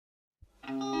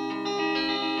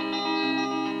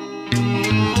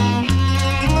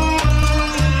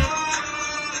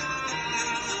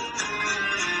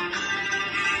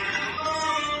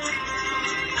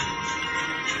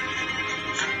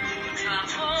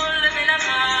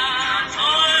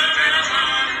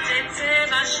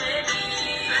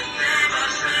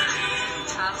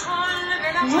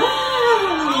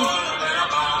Wow!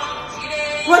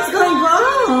 What's going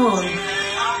on?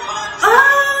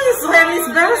 Israel's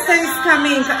birthday is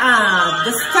coming up.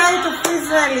 The state of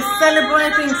Israel is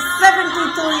celebrating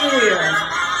 72 years.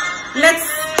 Let's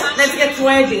get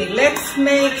ready. Let's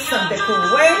make some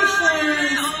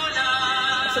decorations.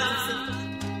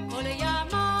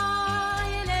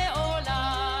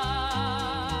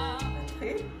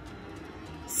 Okay.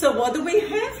 So what do we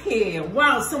have here?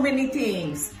 Wow, so many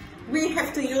things. We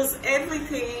have to use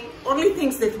everything, only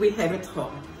things that we have at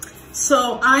home.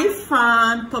 So I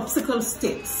found popsicle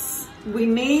sticks. We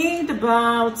need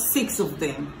about 6 of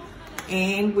them.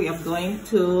 And we are going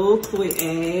to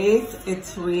create a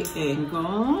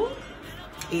triangle.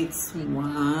 It's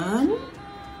 1.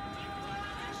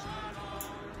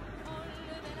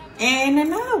 And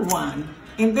another one.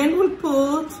 And then we'll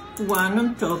put one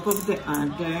on top of the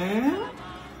other.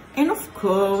 And of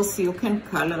course, you can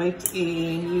color it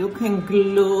in, you can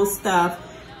glue stuff.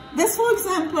 This, for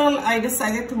example, I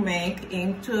decided to make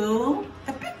into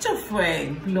a picture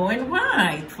frame, blue and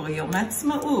white, for Yom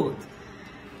Ha'atzmaut.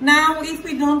 Now, if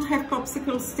we don't have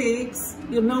popsicle sticks,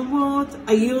 you know what?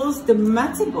 I used the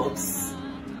matzo box.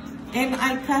 And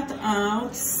I cut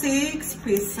out 6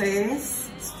 pieces,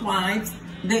 stripes.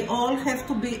 They all have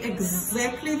to be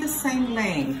exactly the same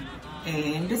length.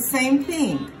 And the same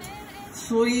thing.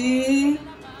 3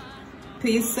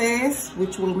 pieces,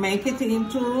 which will make it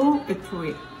into a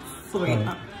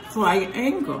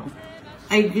triangle.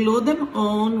 I glue them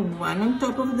on, one on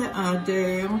top of the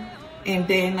other, and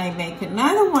then I make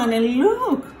another one, and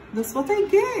look, that's what I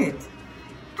get.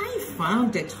 I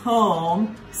found at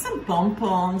home some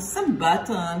pom-poms, some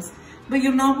buttons, but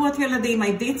you know what, Yeladim,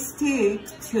 I did stick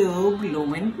to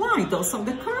blue and white. Those are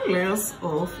the colors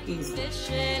of Israel.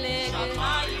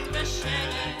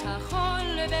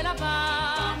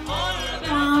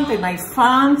 And I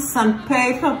found some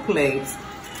paper plates.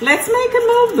 Let's make a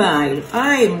mobile.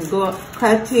 I'm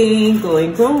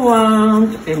going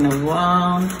around and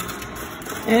around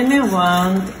and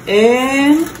around,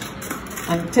 and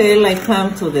until I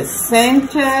come to the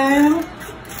center,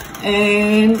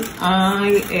 and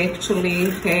I actually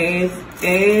have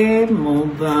a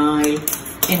mobile.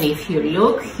 And if you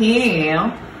look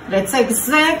here, that's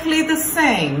exactly the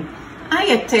same. I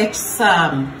attach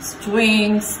some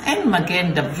strings and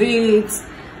Magen Davids,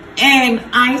 and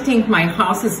I think my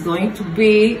house is going to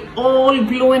be all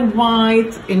blue and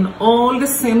white in all the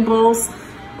symbols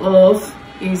of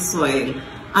Israel.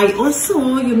 I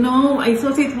also, you know, I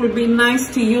thought it would be nice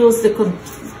to use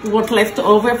what left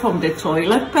over from the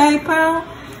toilet paper.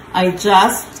 I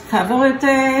just covered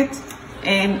it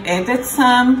and added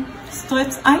some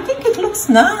strips. I think it looks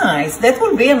nice. That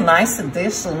will be a nice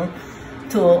addition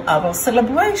to our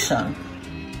celebration.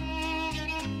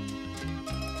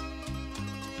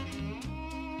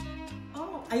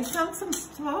 Oh, I found some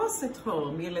straws at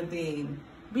home, Yeladim.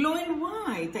 Blue and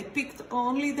white. I picked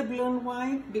only the blue and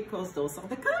white because those are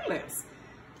the colors.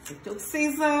 I took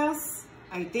scissors,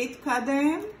 I did cut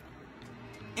them,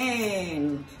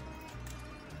 and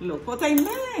look what I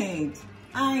made.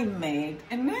 I made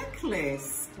a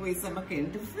necklace with a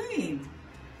Magen David.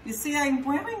 You see, I'm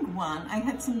wearing one. I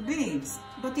had some beads,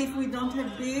 but if we don't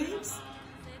have beads,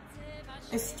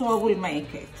 a straw will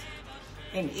make it.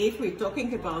 And if we're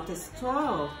talking about a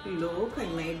straw, look, I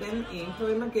made them into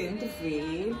a Magen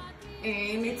David,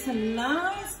 and it's a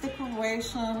nice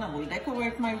decoration. I will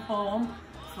decorate my home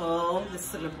for the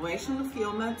celebration of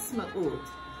Yom Ha'atzmaut.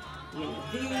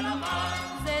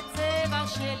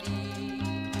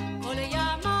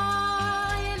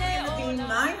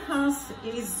 My house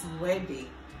is ready.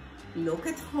 Look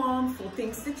at home for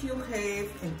things that you have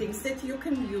and things that you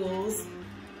can use,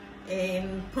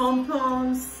 and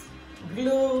pom-poms,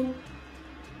 glue,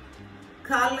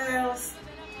 colors.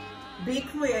 Be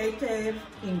creative,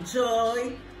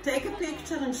 enjoy, take a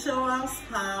picture and show us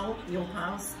how your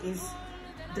house is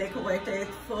decorated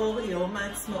for Yom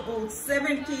Ha'atzmaut.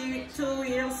 72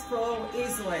 years for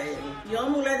Israel.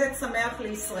 יום הולדת שמח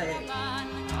לישראל.